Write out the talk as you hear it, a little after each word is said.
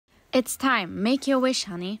It's time. Make your wish,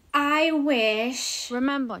 honey. I wish...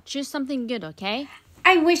 Remember, choose something good, okay?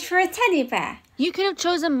 I wish for a teddy bear. You could have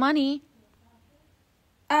chosen money.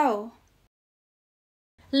 Oh.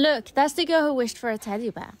 Look, that's the girl who wished for a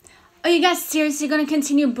teddy bear. Are you guys seriously gonna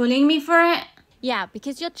continue bullying me for it? Yeah,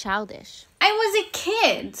 because you're childish. I was a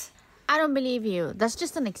kid. I don't believe you. That's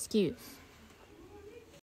just an excuse.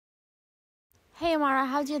 Hey, Amara,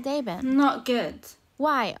 how's your day been? Not good.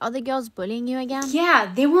 Why? Are the girls bullying you again?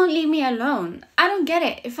 Yeah, they won't leave me alone. I don't get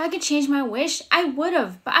it. If I could change my wish, I would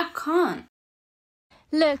have, but I can't.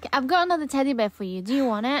 Look, I've got another teddy bear for you. Do you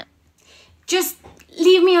want it? Just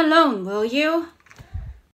leave me alone, will you?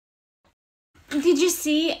 Did you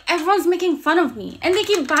see? Everyone's making fun of me, and they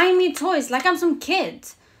keep buying me toys like I'm some kid.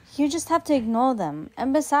 You just have to ignore them.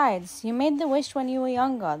 And besides, you made the wish when you were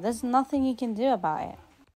younger. There's nothing you can do about it.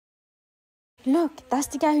 Look, that's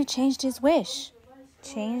the guy who changed his wish.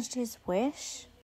 Changed his wish?